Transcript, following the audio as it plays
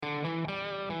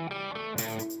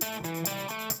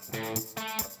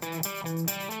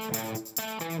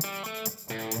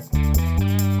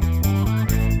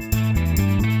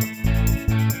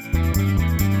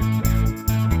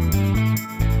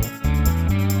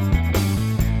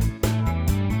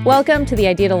Welcome to the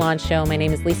Idea to Launch Show. My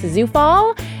name is Lisa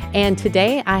Zufall, and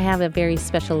today I have a very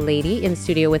special lady in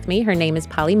studio with me. Her name is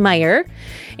Polly Meyer,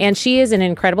 and she is an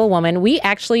incredible woman. We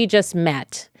actually just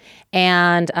met,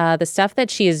 and the stuff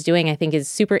that she is doing I think is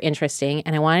super interesting,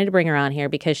 and I wanted to bring her on here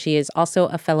because she is also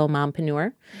a fellow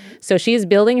mompreneur. So she is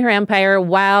building her empire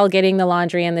while getting the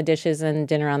laundry and the dishes and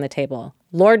dinner on the table.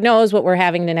 Lord knows what we're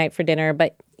having tonight for dinner,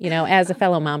 but you know, as a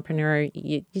fellow mompreneur,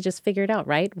 you just figure it out,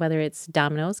 right? Whether it's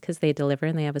Domino's because they deliver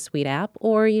and they have a sweet app,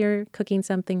 or you're cooking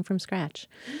something from scratch.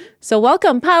 So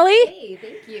welcome, Polly. Hey,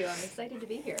 thank you. I'm excited to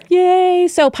be here. Yay.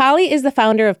 So Polly is the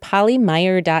founder of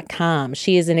PollyMeyer.com.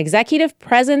 She is an executive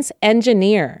presence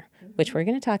engineer, which we're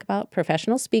going to talk about,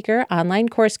 professional speaker, online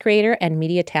course creator, and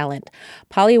media talent.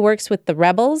 Polly works with the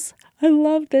rebels, I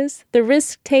love this, the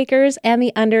risk takers, and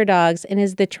the underdogs, and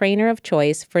is the trainer of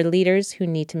choice for leaders who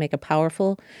need to make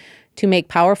powerful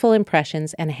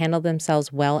impressions and handle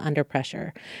themselves well under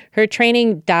pressure. Her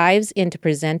training dives into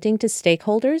presenting to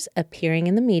stakeholders, appearing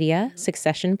in the media,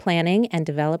 succession planning, and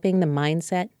developing the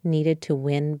mindset needed to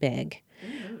win big.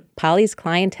 Polly's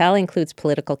clientele includes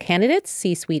political candidates,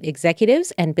 C-suite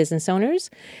executives, and business owners,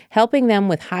 helping them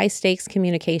with high-stakes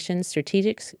communication,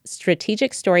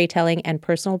 strategic storytelling, and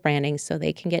personal branding so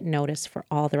they can get noticed for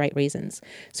all the right reasons.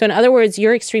 So in other words,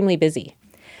 you're extremely busy.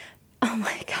 Oh,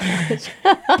 my gosh.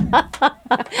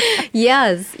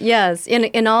 Yes,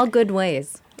 in all good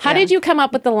ways. How did you come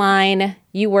up with the line,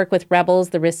 you work with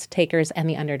rebels, the risk takers, and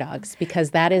the underdogs?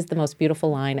 Because that is the most beautiful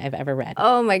line I've ever read.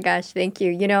 Oh, my gosh, thank you.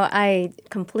 You know, I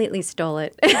completely stole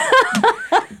it.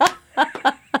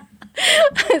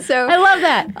 So I love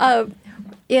that.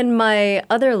 In my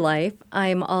other life,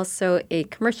 I'm also a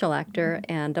commercial actor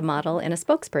and a model and a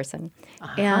spokesperson.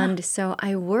 And so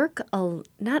I work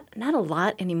not a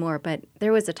lot anymore, but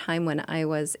there was a time when I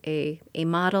was a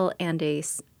model and a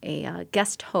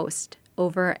guest host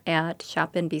over at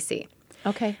Shop NBC.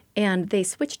 Okay. And they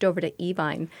switched over to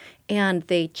Evine, and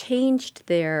they changed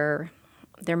their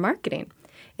marketing.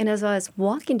 And as I was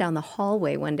walking down the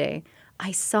hallway one day,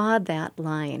 I saw that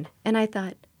line, and I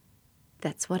thought,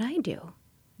 that's what I do.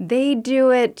 They do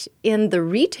it in the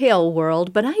retail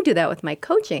world, but I do that with my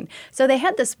coaching. So they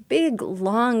had this big,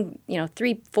 long,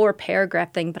 3-4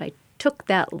 paragraph thing, but I took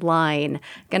that line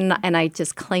and I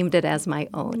just claimed it as my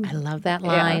own. I love that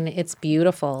line. Yeah. It's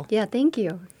beautiful. Yeah, thank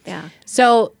you. Yeah.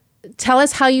 So tell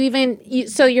us how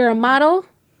so you're a model?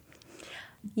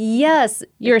 Yes.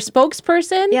 You're a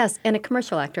spokesperson? Yes, and a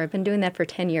commercial actor. I've been doing that for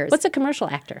 10 years. What's a commercial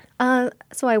actor?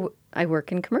 So I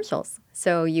work in commercials.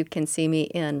 So you can see me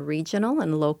in regional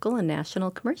and local and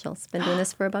national commercials. Been doing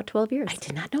this for about 12 years. I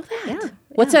did not know that. Yeah.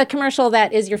 What's a commercial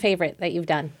that is your favorite that you've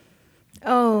done?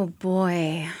 Oh,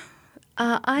 boy.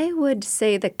 I would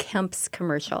say the Kemp's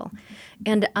commercial.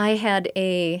 And I had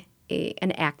an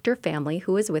actor family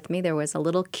who was with me. There was a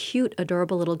little cute,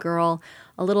 adorable little girl,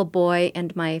 a little boy,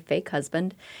 and my fake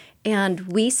husband.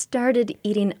 And we started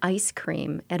eating ice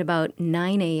cream at about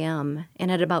 9 a.m.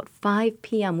 And at about 5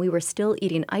 p.m., we were still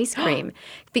eating ice cream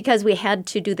because we had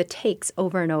to do the takes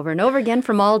over and over and over again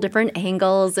from all different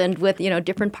angles and with,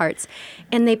 different parts.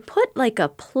 And they put like a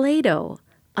Play-Doh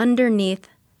underneath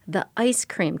the ice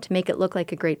cream to make it look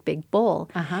like a great big bowl.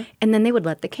 And then they would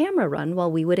let the camera run while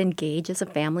we would engage as a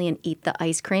family and eat the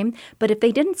ice cream. But if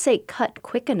they didn't say cut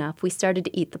quick enough, we started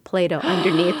to eat the Play-Doh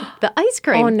underneath the ice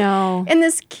cream. Oh, no. And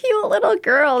this cute little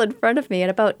girl in front of me at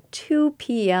about 2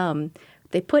 p.m.,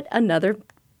 they put another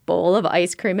bowl of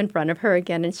ice cream in front of her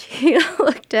again, and she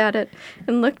looked at it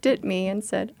and looked at me and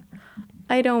said,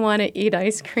 I don't want to eat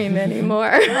ice cream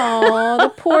anymore. Oh, the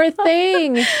poor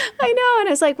thing. I know. And I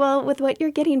was like, well, with what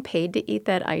you're getting paid to eat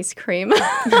that ice cream,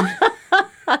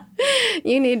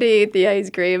 you need to eat the ice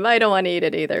cream. I don't want to eat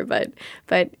it either. But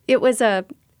it was a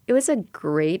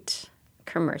great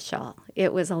commercial.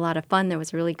 It was a lot of fun. There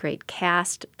was a really great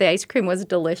cast. The ice cream was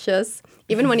delicious,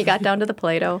 even when you got down to the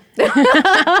Play-Doh.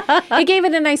 It gave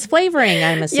it a nice flavoring,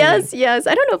 I'm assuming. Yes.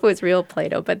 I don't know if it was real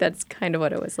Play-Doh, but that's kind of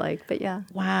what it was like. But yeah.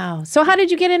 Wow. So how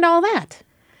did you get into all that?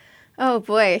 Oh,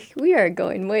 boy. We are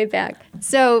going way back.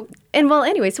 So,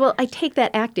 I take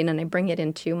that acting and I bring it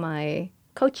into my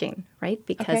coaching, right?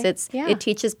 Because it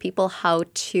teaches people how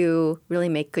to really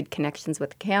make good connections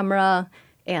with the camera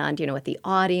and, with the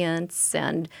audience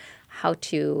and how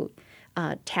to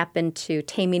tap into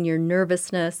taming your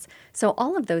nervousness. So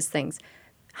all of those things.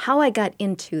 How I got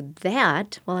into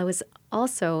that, well, I was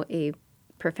also a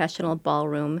professional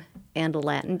ballroom and a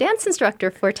Latin dance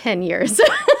instructor for 10 years.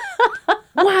 Wow.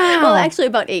 Well, actually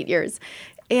about 8 years.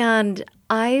 And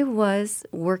I was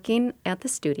working at the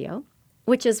studio,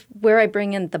 which is where I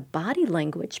bring in the body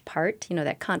language part,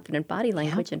 that confident body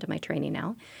language into my training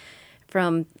now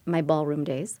from my ballroom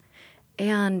days.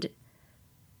 And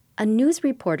a news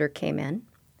reporter came in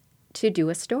to do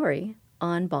a story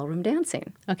on ballroom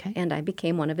dancing. Okay. And I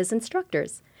became one of his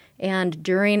instructors. And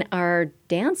during our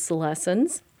dance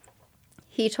lessons,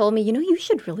 he told me, you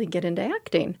should really get into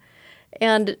acting.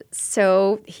 And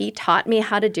so he taught me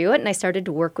how to do it, and I started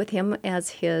to work with him as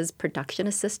his production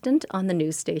assistant on the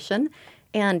news station.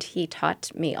 And he taught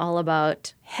me all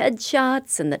about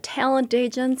headshots and the talent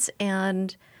agents,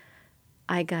 and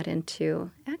I got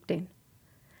into acting.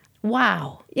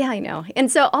 Wow. Yeah, I know.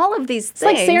 And so all of these It's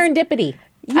things. like serendipity.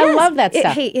 I Yes. love that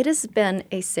stuff. It has been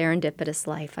a serendipitous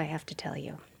life, I have to tell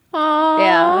you.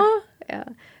 Aww. Yeah.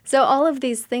 So all of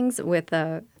these things with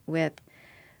the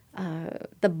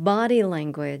body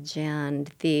language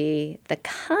and the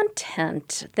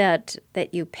content that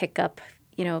you pick up,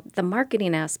 the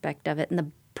marketing aspect of it and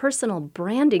the personal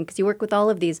branding, because you work with all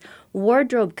of these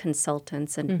wardrobe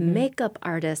consultants and makeup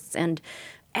artists and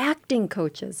acting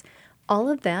coaches. All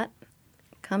of that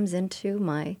comes into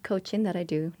my coaching that I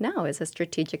do now as a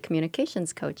strategic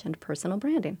communications coach and personal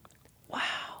branding.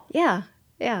 Wow. Yeah,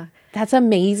 yeah. That's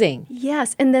amazing.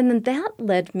 Yes, and then that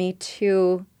led me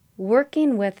to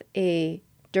working with a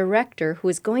director who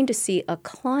was going to see a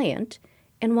client,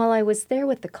 and while I was there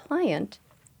with the client,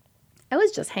 I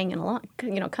was just hanging along,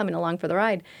 coming along for the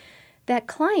ride. That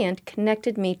client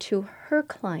connected me to her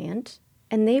client,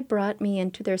 and they brought me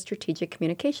into their strategic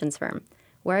communications firm,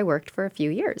 where I worked for a few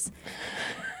years.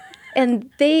 And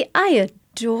I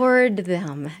adored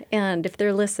them. And if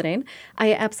they're listening,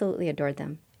 I absolutely adored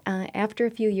them. After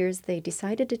a few years, they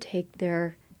decided to take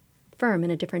their firm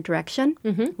in a different direction,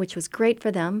 which was great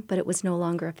for them, but it was no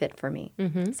longer a fit for me.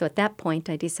 So at that point,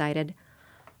 I decided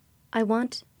I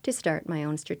want to start my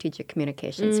own strategic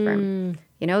communications firm.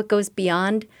 It goes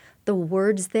beyond the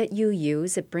words that you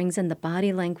use. It brings in the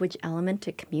body language element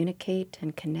to communicate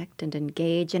and connect and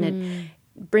engage, and it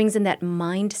brings in that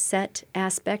mindset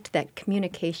aspect, that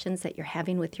communications that you're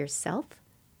having with yourself.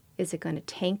 Is it going to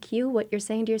tank you, what you're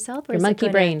saying to yourself? Or Your is monkey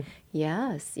brain.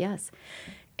 Yes, yes.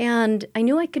 And I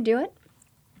knew I could do it.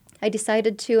 I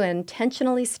decided to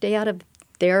intentionally stay out of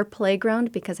their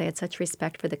playground because I had such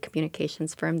respect for the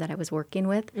communications firm that I was working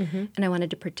with, and I wanted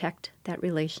to protect that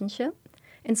relationship.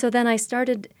 And so then I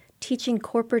started teaching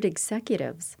corporate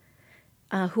executives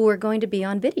who were going to be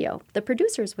on video. The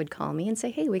producers would call me and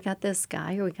say, hey, we got this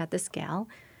guy or we got this gal,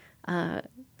 a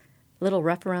little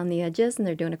rough around the edges, and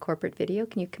they're doing a corporate video.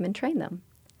 Can you come and train them?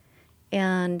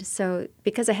 And so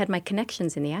because I had my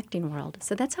connections in the acting world,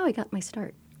 so that's how I got my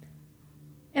start.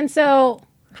 And so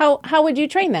how would you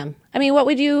train them? I mean, what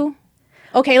would you...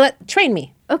 Okay, train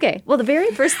me. Okay. Well, the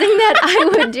very first thing that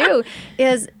I would do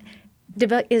is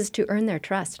to earn their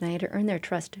trust. And I had to earn their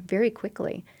trust very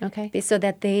quickly. Okay. So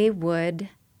that they would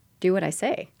do what I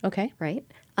say. Okay. Right?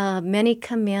 Many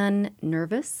come in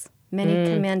nervous. Many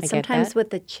come in sometimes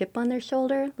with a chip on their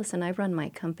shoulder. Listen, I run my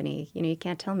company. You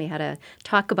can't tell me how to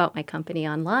talk about my company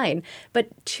online.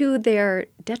 But to their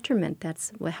detriment,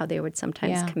 that's how they would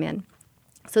sometimes come in.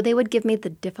 So they would give me the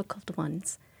difficult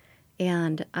ones.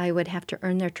 And I would have to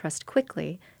earn their trust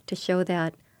quickly to show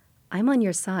that I'm on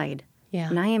your side. Yeah.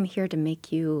 And I am here to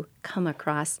make you come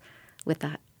across with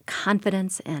that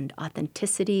confidence and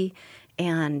authenticity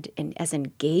and as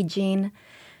engaging.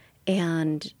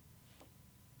 And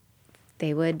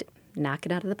they would knock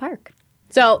it out of the park.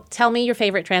 So tell me your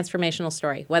favorite transformational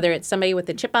story, whether it's somebody with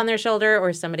a chip on their shoulder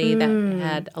or somebody that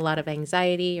had a lot of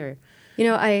anxiety or...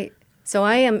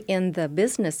 I am in the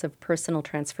business of personal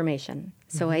transformation.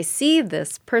 So I see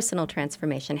this personal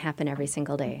transformation happen every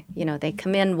single day. They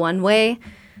come in one way,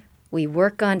 we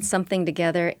work on something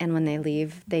together, and when they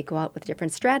leave, they go out with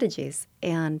different strategies,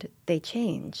 and they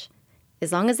change.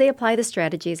 As long as they apply the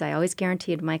strategies, I always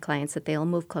guarantee to my clients that they'll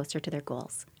move closer to their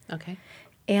goals. Okay.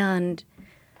 And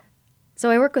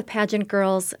so I work with pageant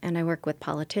girls, and I work with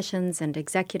politicians and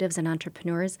executives and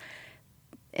entrepreneurs.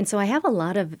 And so I have a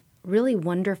lot of really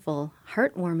wonderful,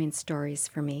 heartwarming stories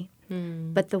for me.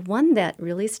 But the one that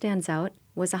really stands out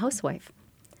was a housewife.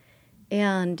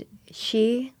 And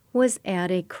she was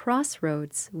at a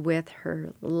crossroads with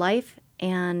her life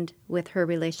and with her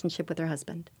relationship with her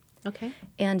husband. Okay.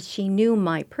 And she knew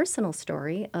my personal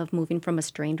story of moving from a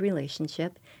strained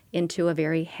relationship into a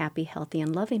very happy, healthy,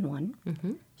 and loving one.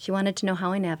 She wanted to know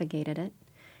how I navigated it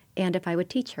and if I would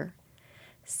teach her.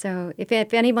 So if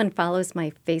anyone follows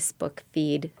my Facebook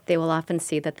feed, they will often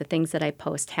see that the things that I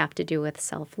post have to do with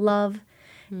self-love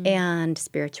and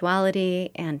spirituality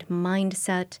and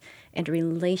mindset and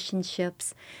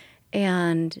relationships.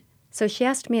 And so she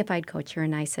asked me if I'd coach her,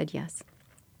 and I said yes.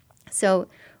 So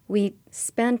we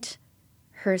spent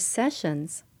her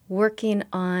sessions working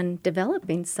on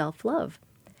developing self-love.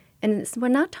 we're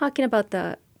not talking about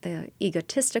the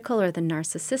egotistical or the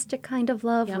narcissistic kind of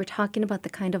love. Yep. We're talking about the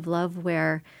kind of love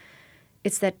where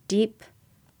it's that deep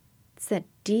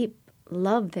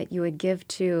love that you would give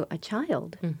to a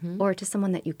child or to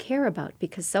someone that you care about.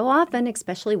 Because so often,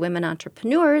 especially women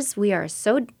entrepreneurs, we are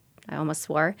so, I almost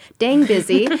swore, dang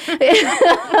busy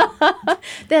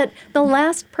that the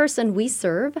last person we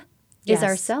serve is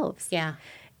ourselves. Yeah.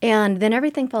 And then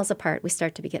everything falls apart. We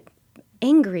start to get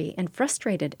angry and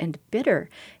frustrated and bitter.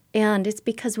 And it's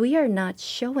because we are not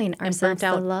showing ourselves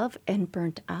the love and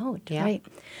burnt out, right?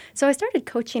 So I started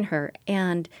coaching her,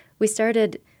 and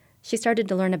she started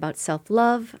to learn about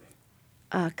self-love,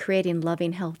 creating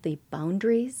loving, healthy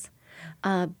boundaries,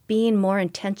 being more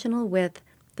intentional with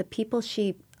the people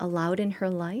she allowed in her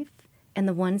life and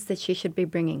the ones that she should be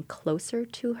bringing closer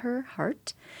to her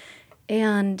heart.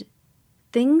 And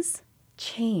things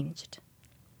changed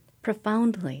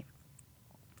profoundly.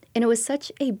 And it was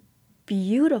such a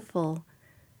beautiful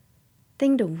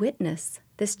thing to witness,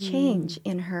 this change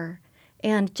in her.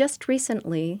 And just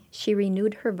recently, she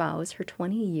renewed her vows, her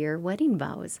 20-year wedding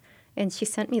vows. And she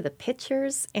sent me the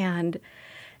pictures. And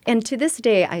to this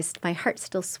day, my heart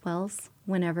still swells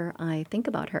whenever I think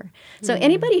about her. So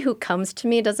anybody who comes to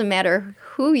me, it doesn't matter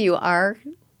who you are,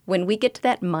 when we get to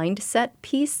that mindset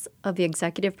piece of the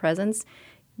executive presence,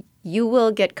 you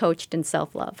will get coached in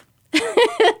self-love.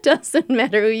 It doesn't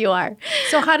matter who you are.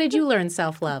 So how did you learn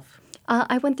self-love?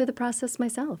 I went through the process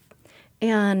myself.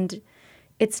 And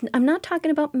I'm not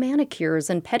talking about manicures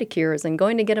and pedicures and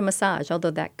going to get a massage,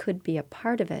 although that could be a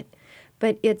part of it.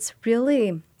 But it's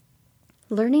really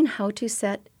learning how to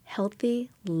set healthy,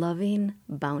 loving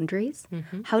boundaries,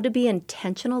 how to be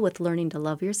intentional with learning to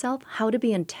love yourself, how to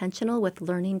be intentional with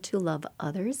learning to love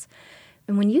others.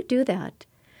 And when you do that,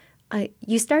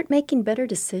 you start making better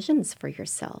decisions for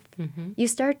yourself. You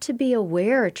start to be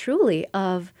aware truly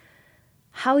of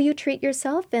how you treat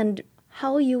yourself and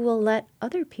how you will let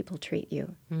other people treat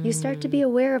you. You start to be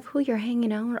aware of who you're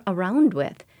hanging around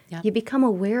with. Yep. You become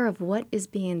aware of what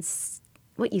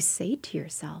you say to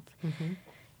yourself.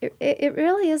 It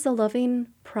really is a loving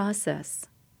process.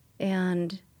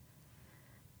 And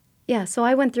yeah, so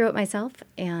I went through it myself,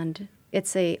 and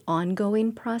it's an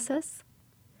ongoing process.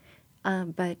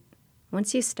 But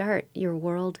once you start, your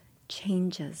world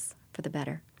changes for the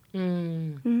better.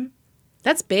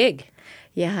 That's big.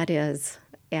 Yeah, it is.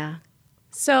 Yeah.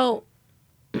 So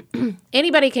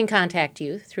anybody can contact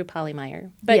you through Polly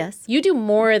Meyer. But Yes. you do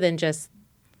more than just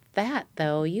that,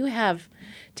 though. You have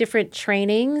different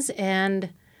trainings,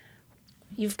 and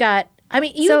you've got,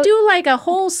 you do like a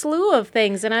whole slew of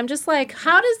things. And I'm just like,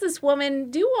 how does this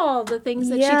woman do all the things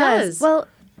that she does? Well,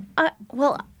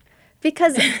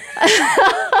 because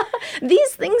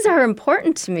these things are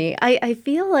important to me. I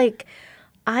feel like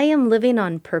I am living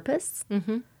on purpose.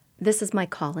 This is my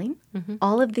calling.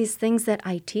 All of these things that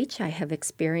I teach, I have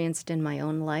experienced in my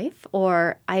own life,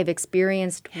 or I have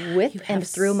experienced with and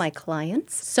through my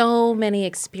clients. So many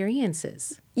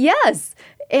experiences. Yes,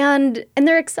 and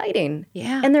they're exciting.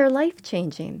 Yeah. And they're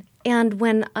life-changing. And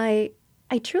when I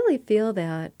truly feel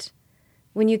that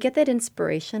when you get that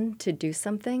inspiration to do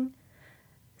something,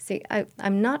 see,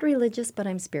 I'm not religious, but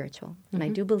I'm spiritual, and I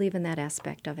do believe in that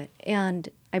aspect of it. And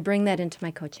I bring that into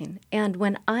my coaching. And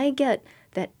when I get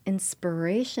that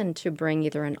inspiration to bring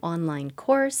either an online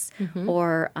course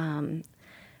or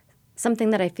something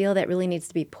that I feel that really needs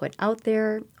to be put out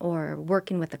there, or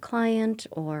working with a client,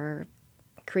 or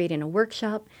creating a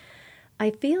workshop,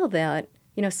 I feel that,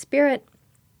 Spirit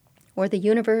or the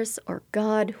universe or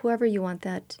God, whoever you want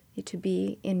that to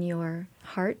be in your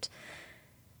heart,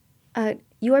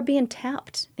 you are being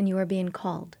tapped and you are being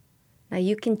called. Now,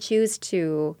 you can choose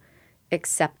to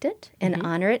accept it and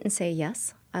honor it and say,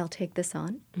 yes, I'll take this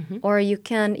on. Or you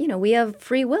can, we have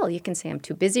free will. You can say, I'm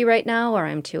too busy right now, or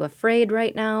I'm too afraid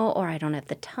right now, or I don't have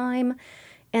the time.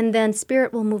 And then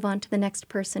Spirit will move on to the next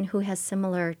person who has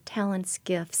similar talents,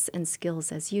 gifts, and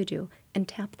skills as you do, and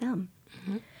tap them.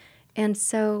 And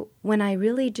so when I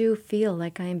really do feel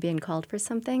like I am being called for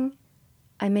something,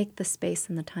 I make the space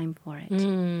and the time for it.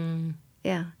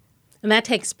 Yeah. And that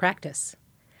takes practice.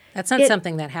 That's not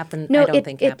something that happens, No, I don't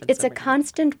think happens it's a overnight.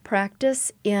 constant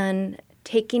practice in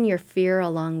taking your fear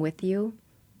along with you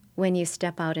when you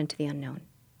step out into the unknown.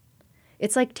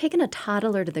 It's like taking a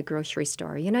toddler to the grocery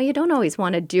store. You don't always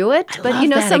want to do it, but love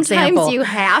that sometimes example. you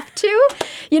have to.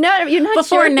 You're not Before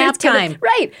sure if nap there's time.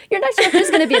 Right. You're not sure if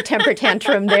there's going to be a temper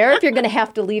tantrum there, if you're going to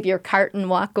have to leave your cart and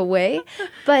walk away.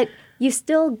 But you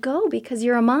still go because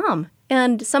you're a mom.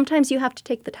 And sometimes you have to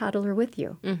take the toddler with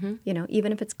you.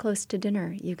 Even if it's close to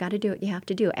dinner, you got to do what you have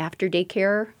to do after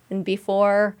daycare and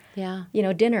before,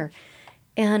 dinner.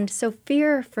 And so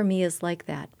fear for me is like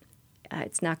that.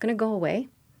 It's not going to go away,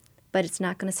 but it's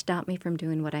not going to stop me from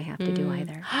doing what I have to do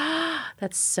either.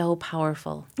 That's so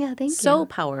powerful. Yeah, thank you. So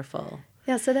powerful.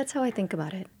 Yeah, so that's how I think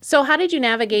about it. So how did you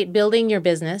navigate building your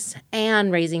business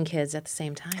and raising kids at the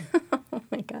same time? Oh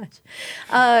my gosh.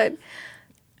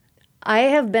 I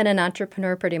have been an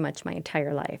entrepreneur pretty much my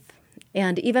entire life.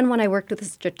 And even when I worked with a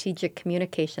strategic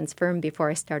communications firm before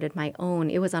I started my own,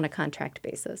 it was on a contract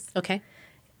basis. Okay.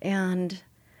 And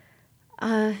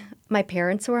my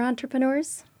parents were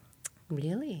entrepreneurs.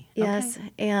 Really? Yes.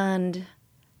 Okay. And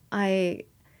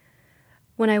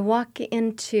when I walk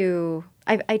into,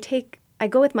 I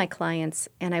go with my clients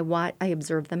and I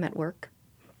observe them at work.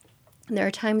 And there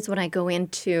are times when I go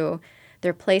into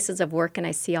their places of work and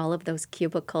I see all of those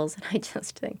cubicles and I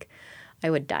just think, I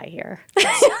would die here.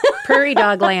 Prairie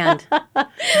dog land.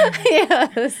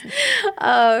 Yes.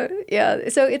 Yeah.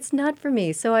 So it's not for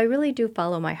me. So I really do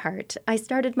follow my heart. I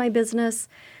started my business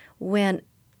when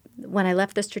I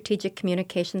left the strategic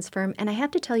communications firm. And I have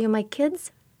to tell you, my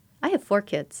kids, I have 4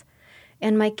 kids.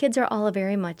 And my kids are all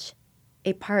very much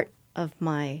a part of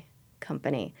my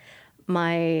company.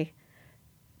 My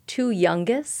 2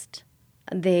 youngest,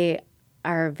 they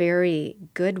are very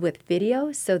good with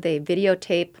video, so they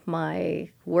videotape my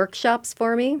workshops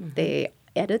for me. Mm-hmm. They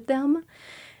edit them.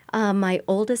 My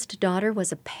oldest daughter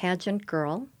was a pageant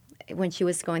girl when she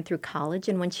was going through college,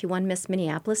 and when she won Miss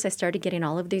Minneapolis, I started getting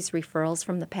all of these referrals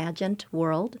from the pageant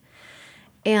world.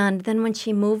 And then when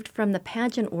she moved from the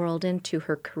pageant world into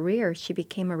her career, she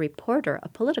became a reporter, a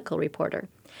political reporter.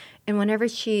 And whenever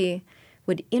she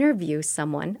would interview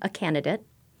someone, a candidate,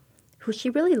 who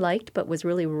she really liked but was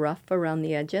really rough around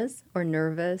the edges or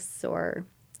nervous or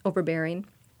overbearing,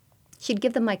 she'd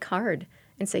give them my card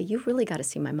and say, "You've really got to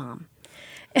see my mom."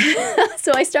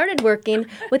 So I started working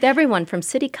with everyone from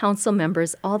city council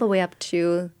members all the way up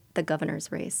to the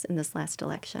governor's race in this last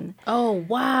election. Oh,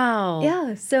 wow.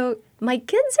 Yeah, so my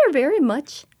kids are very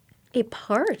much a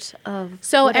part of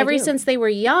So what I ever do. since they were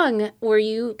young, were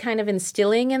you kind of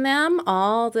instilling in them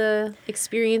all the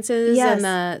experiences Yes. and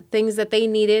the things that they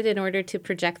needed in order to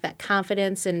project that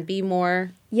confidence and be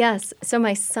more? Yes. So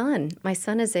my son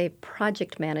is a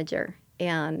project manager,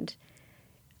 and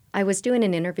I was doing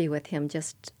an interview with him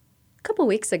just a couple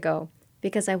weeks ago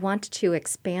because I want to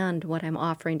expand what I'm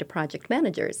offering to project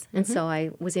managers. And so I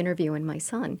was interviewing my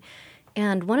son.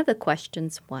 And one of the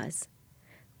questions was,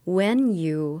 when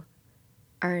you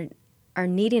are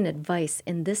needing advice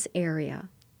in this area,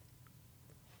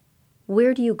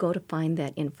 where do you go to find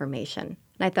that information?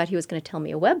 And I thought he was going to tell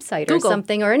me a website Google. or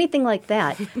something or anything like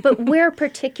that. But where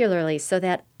particularly, so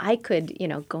that I could,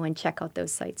 go and check out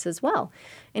those sites as well.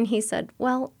 And he said,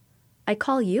 "Well, I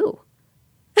call you."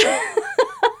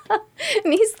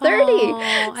 And he's 30.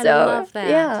 Oh, I love that.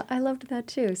 Yeah, I loved that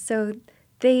too. So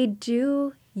they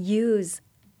do use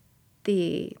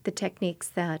the techniques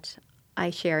that I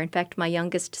share. In fact, my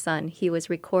youngest son, he was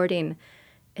recording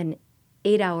an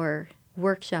 8-hour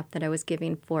workshop that I was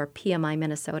giving for PMI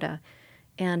Minnesota.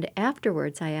 And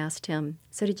afterwards, I asked him,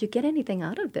 "So did you get anything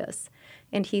out of this?"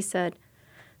 And he said,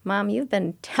 "Mom, you've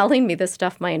been telling me this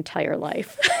stuff my entire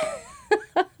life."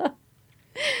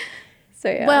 So,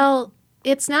 yeah. Well,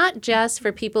 it's not just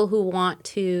for people who want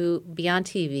to be on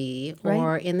TV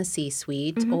or in the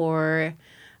C-suite or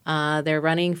they're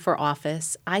running for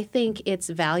office. I think it's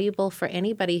valuable for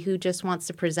anybody who just wants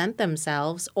to present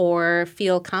themselves or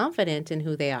feel confident in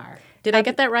who they are. Did I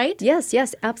get that right? Yes,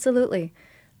 absolutely.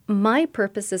 My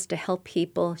purpose is to help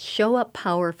people show up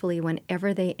powerfully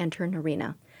whenever they enter an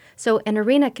arena. So an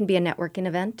arena can be a networking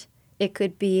event. It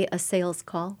could be a sales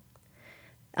call,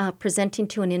 presenting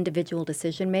to an individual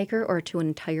decision maker or to an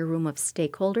entire room of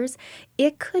stakeholders.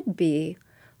 It could be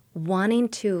wanting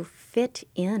to fit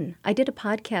in. I did a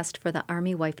podcast for the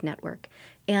Army Wife Network.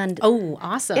 And Oh,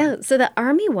 awesome. yeah, so the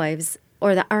Army wives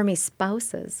or the Army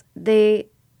spouses, they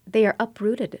are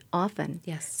uprooted often.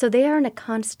 Yes. So they are in a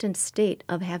constant state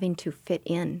of having to fit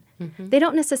in. They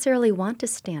don't necessarily want to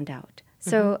stand out.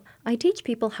 So I teach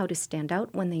people how to stand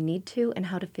out when they need to and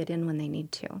how to fit in when they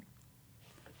need to.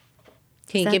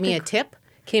 Can you that give me the- a tip?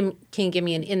 Can you give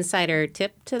me an insider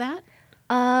tip to that?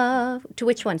 To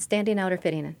which one? Standing out or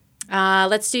fitting in?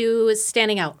 Let's do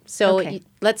standing out. So Okay.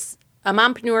 a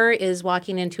mompreneur is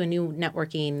walking into a new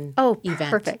networking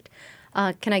event. Perfect.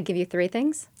 Can I give you 3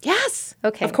 things? Yes.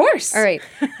 Okay. Of course. All right.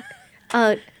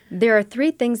 There are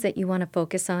 3 things that you want to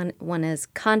focus on. One is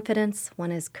confidence,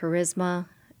 one is charisma,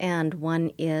 and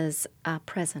one is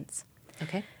presence.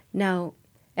 Okay. Now,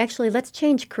 actually, let's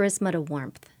change charisma to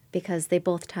warmth because they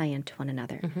both tie into one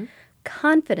another.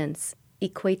 Confidence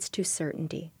equates to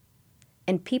certainty,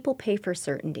 and people pay for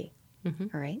certainty.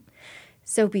 All right?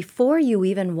 So before you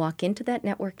even walk into that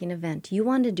networking event, you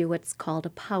want to do what's called a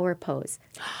power pose.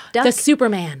 Duck, The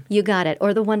Superman. you got it,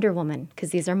 or the Wonder Woman, because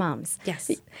these are moms. Yes.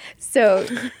 So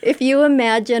if you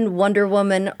imagine Wonder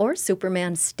Woman or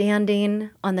Superman standing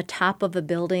on the top of a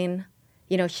building,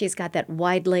 you know, she's got that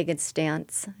wide-legged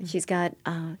stance. She's got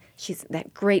she's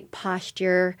that great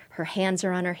posture. Her hands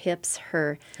are on her hips.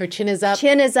 Her Her chin is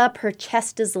up. Her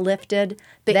chest is lifted.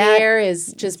 The air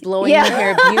is just blowing her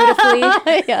hair beautifully.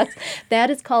 Yes, that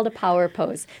is called a power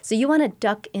pose. So you want to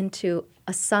duck into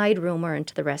a side room or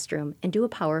into the restroom and do a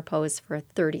power pose for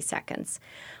 30 seconds.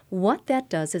 What that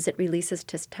does is it releases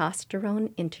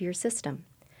testosterone into your system.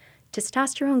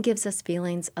 Testosterone gives us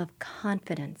feelings of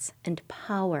confidence and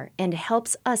power and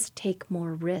helps us take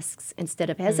more risks instead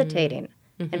of hesitating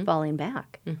and falling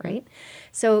back, right?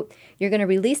 So you're going to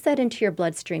release that into your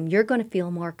bloodstream. You're going to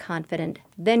feel more confident.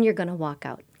 Then you're going to walk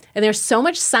out. And there's so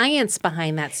much science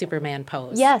behind that Superman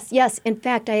pose. Yes, yes. In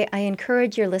fact, I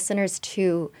encourage your listeners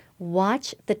to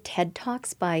watch the TED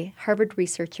Talks by Harvard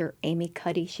researcher Amy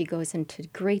Cuddy. She goes into a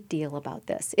great deal about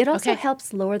this. It also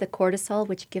helps lower the cortisol,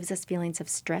 which gives us feelings of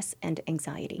stress and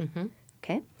anxiety.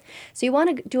 Okay? So you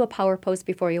want to do a power pose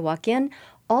before you walk in.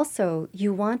 Also,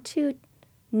 you want to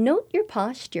note your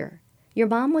posture. Your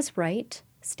mom was right.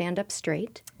 Stand up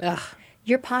straight. Ugh.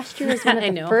 Your posture is one of I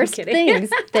the know, I'm first kidding. things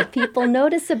that people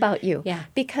notice about you. Yeah.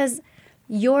 Because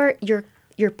your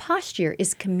posture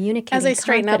is communicating As I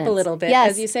straighten up a confidence. little bit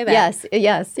Yes, as you say that.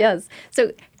 Yes.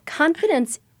 So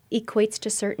confidence equates to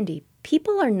certainty.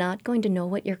 People are not going to know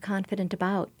what you're confident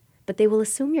about, but they will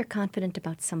assume you're confident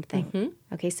about something.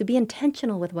 Okay, so be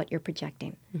intentional with what you're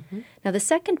projecting. Now, the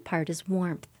second part is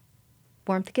warmth.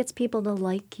 Warmth gets people to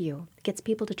like you, gets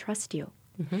people to trust you.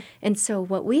 And so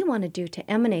what we want to do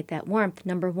to emanate that warmth,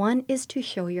 number one, is to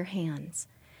show your hands.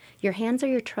 Your hands are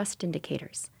your trust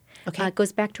indicators. Okay. It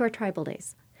goes back to our tribal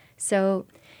days. So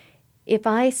if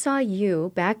I saw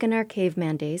you back in our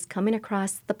caveman days coming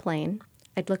across the plain,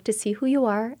 I'd look to see who you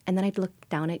are, and then I'd look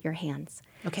down at your hands.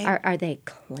 Okay. Are they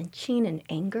clenching in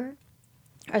anger?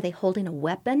 Are they holding a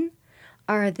weapon?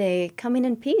 Are they coming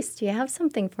in peace? Do you have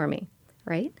something for me?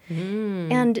 Right?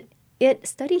 And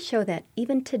studies show that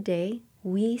even today,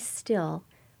 we still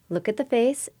look at the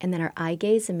face, and then our eye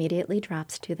gaze immediately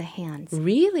drops to the hands.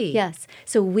 Really? Yes.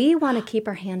 So we want to keep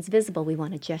our hands visible. We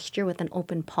want to gesture with an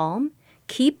open palm.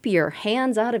 Keep your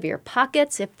hands out of your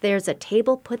pockets. If there's a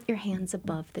table, put your hands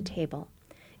above the table.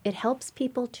 It helps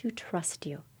people to trust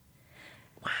you.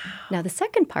 Wow. Now, the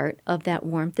second part of that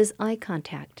warmth is eye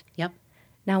contact. Yep.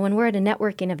 Now, when we're at a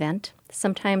networking event,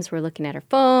 sometimes we're looking at our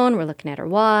phone, we're looking at our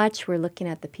watch, we're looking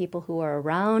at the people who are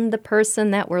around the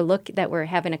person that we're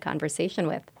having a conversation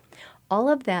with. All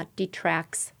of that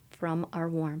detracts from our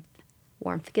warmth.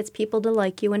 Warmth gets people to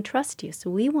like you and trust you. So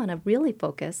we want to really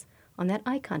focus on that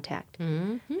eye contact.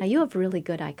 Now, you have really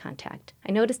good eye contact.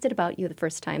 I noticed it about you the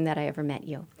first time that I ever met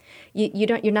you.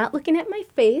 You're not looking at my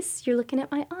face, you're looking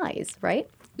at my eyes, right?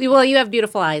 Well, you have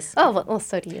beautiful eyes. Oh, well,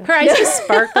 so do you. Her eyes just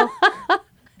sparkle.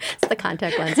 It's the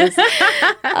contact lenses.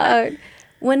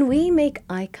 When we make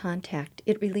eye contact,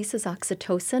 it releases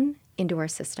oxytocin into our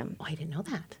system. Oh, I didn't know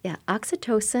that. Yeah,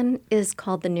 oxytocin is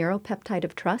called the neuropeptide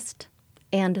of trust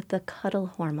and the cuddle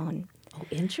hormone. Oh,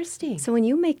 interesting. So when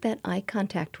you make that eye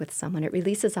contact with someone, it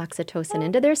releases oxytocin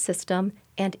into their system,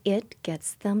 and it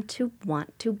gets them to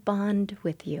want to bond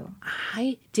with you.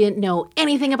 I didn't know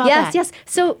anything about that. Yes.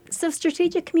 So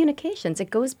strategic communications, it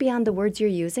goes beyond the words you're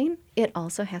using. It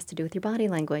also has to do with your body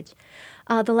language.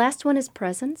 The last one is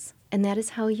presence, and that is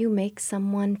how you make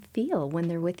someone feel when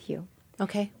they're with you.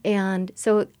 Okay. And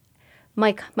so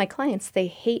my clients, they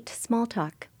hate small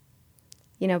talk,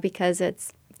 because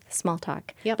it's small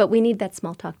talk. Yep. But we need that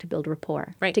small talk to build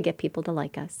rapport, Right. to get people to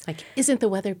like us. Like, isn't the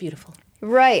weather beautiful?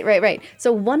 Right.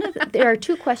 So there are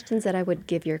two questions that I would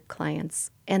give your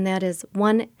clients, and that is,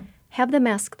 one, have them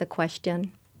ask the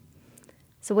question,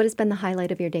 so what has been the highlight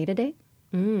of your day today?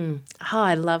 Oh,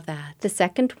 I love that. The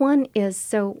second one is,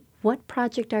 so what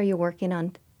project are you working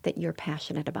on that you're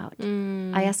passionate about?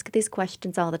 I ask these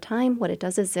questions all the time. What it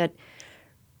does is it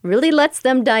really lets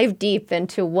them dive deep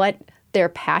into what they're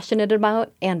passionate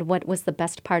about and what was the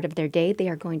best part of their day. They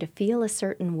are going to feel a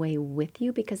certain way with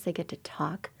you because they get to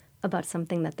talk about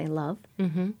something that they love.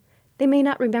 They may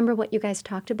not remember what you guys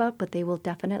talked about, but they will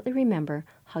definitely remember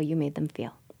how you made them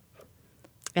feel.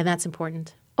 And that's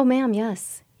important. Oh, ma'am,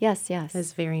 yes.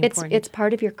 That's very It's important.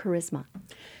 part of your charisma.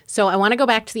 So I want to go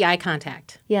back to the eye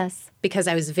contact Yes. because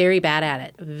I was very bad at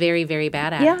it. Very, very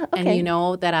bad at Yeah, it. And okay. you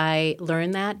know that I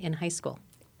learned that in high school.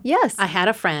 Yes. I had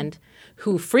a friend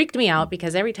who freaked me out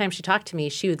because every time she talked to me,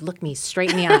 she would look me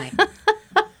straight in the eye.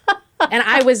 And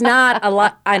I was not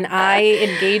an eye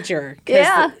engager.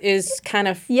 Yeah. Is kind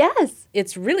of, Yes.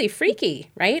 it's really freaky,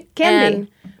 right? Can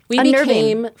be. We Unnerving.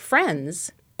 became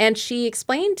friends. And she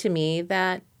explained to me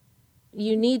that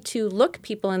you need to look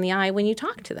people in the eye when you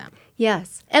talk to them.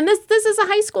 Yes. And this is a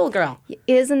high school girl.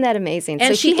 Isn't that amazing?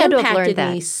 And so she had to have impacted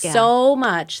learned me that. Yeah. so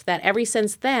much that ever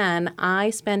since then, I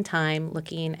spend time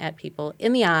looking at people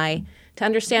in the eye to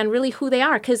understand really who they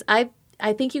are. Because I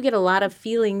think you get a lot of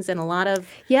feelings and a lot of...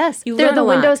 Yes, you they're learn the a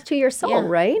lot. windows to your soul, Yeah.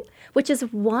 right? Which is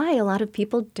why a lot of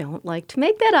people don't like to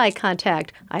make that eye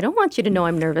contact. I don't want you to know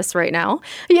I'm nervous right now.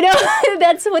 You know,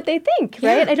 that's what they think,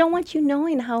 right? I don't want you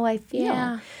knowing how I feel.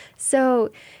 Yeah.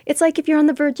 So it's like if you're on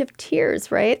the verge of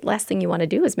tears, right? Last thing you want to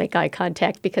do is make eye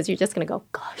contact because you're just going to go,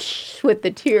 gosh, with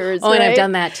the tears. Oh, and I've right?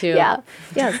 done that too. Yeah,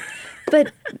 yes.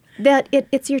 But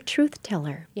it's your truth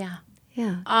teller. Yeah.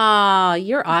 Yeah. Oh,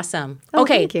 you're awesome. Oh,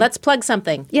 okay, thank you. let's plug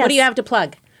something. Yes. What do you have to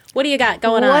plug? What do you got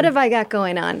going on? What have I got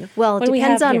going on? Well, What it do we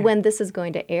depends have on here? when this is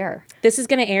going to air. This is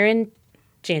going to air in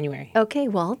January. Okay,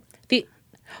 well,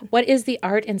 What is the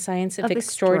art and science of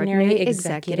extraordinary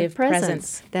executive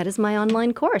presence? That is my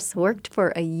online course. Worked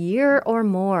for a year or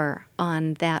more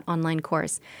on that online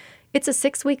course. It's a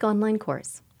 6-week online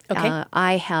course. Okay.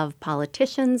 I have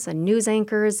politicians and news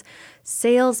anchors,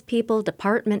 salespeople,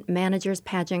 department managers,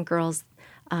 pageant girls.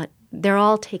 They're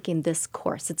all taking this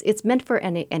course. It's meant for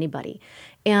anybody.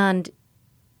 And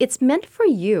it's meant for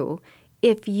you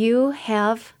if you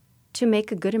have to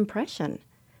make a good impression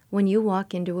when you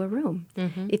walk into a room.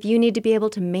 Mm-hmm. If you need to be able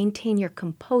to maintain your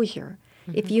composure,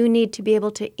 if you need to be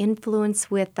able to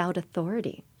influence without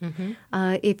authority,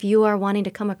 if you are wanting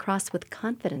to come across with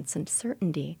confidence and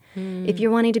certainty, if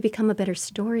you're wanting to become a better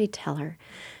storyteller.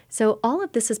 So all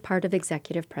of this is part of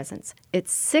executive presence.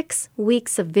 It's 6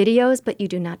 weeks of videos, but you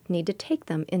do not need to take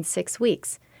them in 6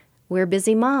 weeks. We're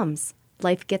busy moms.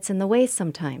 Life gets in the way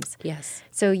sometimes. Yes.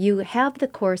 So you have the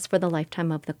course for the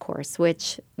lifetime of the course,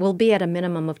 which will be at a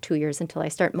minimum of 2 years until I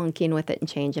start monkeying with it and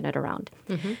changing it around.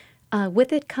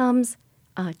 With it comes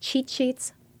cheat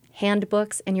sheets,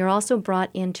 handbooks, and you're also brought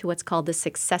into what's called the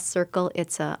Success Circle.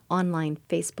 It's an online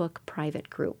Facebook private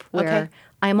group where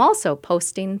I'm also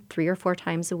posting 3 or 4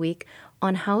 times a week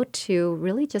on how to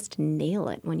really just nail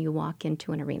it when you walk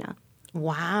into an arena.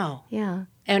 Wow. Yeah.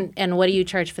 And what do you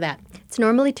charge for that? It's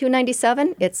normally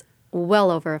 $297. It's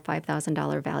well over a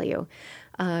 $5,000 value.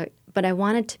 But I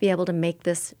wanted to be able to make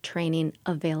this training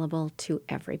available to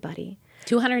everybody.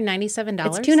 $297?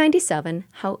 It's $297.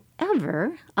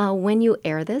 However, when you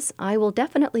air this, I will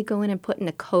definitely go in and put in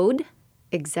a code,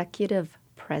 Executive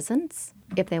Presence,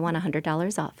 if they want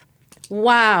 $100 off.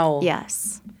 Wow.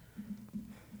 Yes.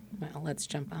 Well, let's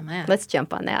jump on that. Let's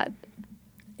jump on that.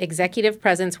 Executive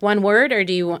presence, one word, or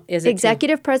is it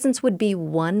Executive Presence would be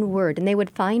one word, and they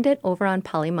would find it over on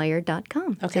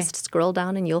pollymeier.com. Okay. Just scroll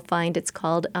down and you'll find it's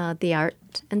called The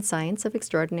Art and Science of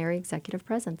Extraordinary Executive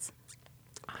Presence.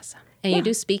 Awesome. And you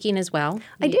do speaking as well?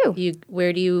 I do.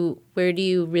 Where's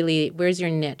your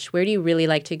niche? Where do you really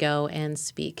like to go and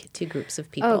speak to groups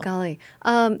of people? Oh, golly.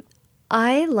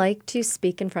 I like to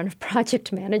speak in front of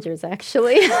project managers,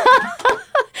 actually.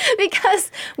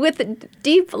 Because with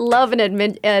deep love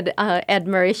and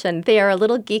admiration, they are a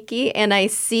little geeky, and I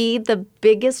see the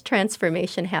biggest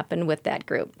transformation happen with that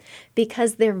group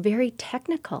because they're very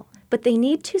technical, but they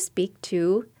need to speak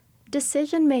to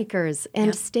decision makers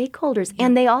and stakeholders,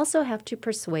 and they also have to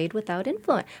persuade without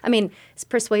influence.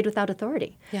 Persuade without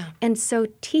authority. Yeah. And so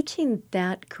teaching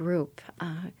that group,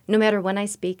 no matter when I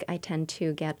speak, I tend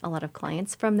to get a lot of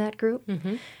clients from that group.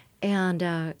 And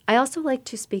I also like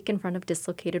to speak in front of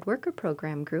dislocated worker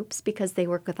program groups because they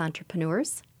work with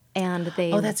entrepreneurs and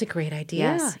they... Oh, that's a great idea.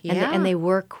 Yes. Yeah. And they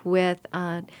work with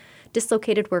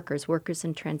dislocated workers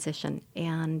in transition.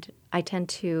 And I tend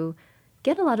to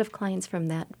get a lot of clients from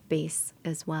that base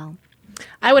as well.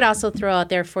 I would also throw out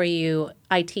there for you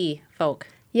IT folk.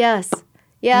 Yes.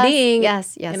 Yes. Being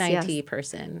yes. an IT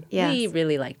person, Yes. we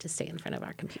really like to stay in front of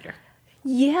our computer.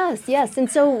 Yes, yes.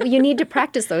 And so you need to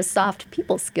practice those soft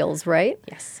people skills, right?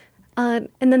 Yes. And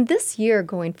then this year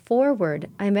going forward,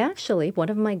 one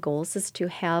of my goals is to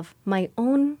have my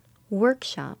own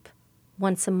workshop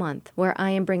once a month where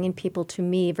I am bringing people to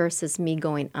me versus me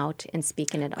going out and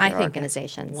speaking at other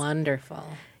organizations. That's wonderful.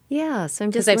 Yeah, so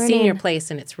I'm just Because I've learning. seen your place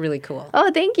and it's really cool. Oh,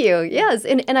 thank you. Yes,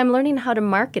 and I'm learning how to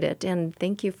market it. And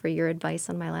thank you for your advice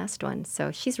on my last one.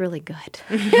 So she's really good.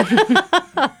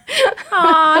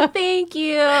 Aw, thank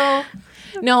you.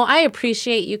 No, I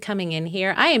appreciate you coming in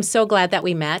here. I am so glad that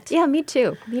we met. Yeah, me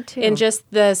too. Me too. In just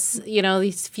this,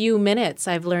 these few minutes,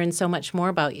 I've learned so much more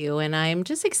about you, and I'm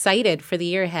just excited for the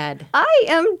year ahead. I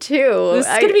am too. This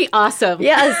is going to be awesome.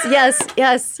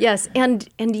 Yes.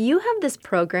 And you have this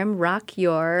program, Rock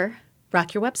Your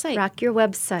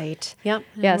Website. Yep.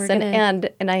 Yes,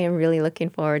 and I am really looking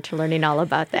forward to learning all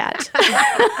about that.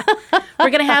 We're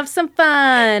going to have some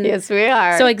fun. Yes, we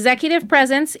are. So Executive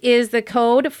Presence is the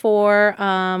code for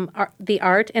the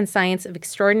art and science of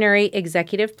extraordinary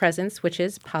executive presence, which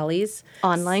is Polly's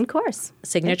online course.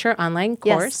 Signature online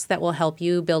course that will help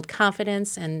you build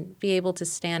confidence and be able to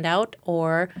stand out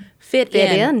or fit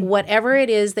in whatever it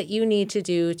is that you need to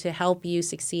do to help you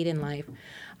succeed in life.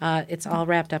 It's all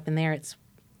wrapped up in there. It's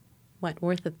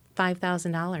worth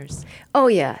 $5,000? Oh,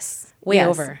 yes. Way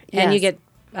over. And you get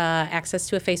access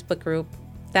to a Facebook group.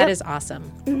 That is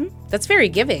awesome. Mm-hmm. That's very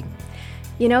giving.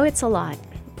 It's a lot.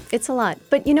 It's a lot.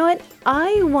 But you know what?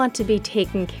 I want to be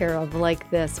taken care of like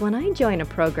this when I join a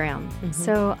program. Mm-hmm.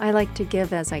 So I like to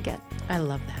give as I get. I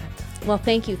love that. Well,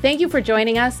 thank you. Thank you for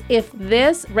joining us. If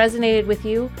this resonated with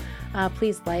you,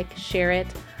 please share it.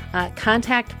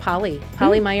 Contact Polly,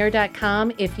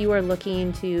 pollymeyer.com if you are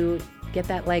looking to get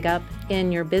that leg up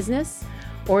in your business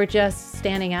or just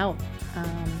standing out,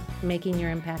 making your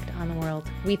impact on the world.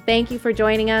 We thank you for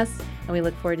joining us, and we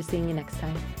look forward to seeing you next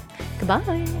time.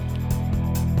 Goodbye.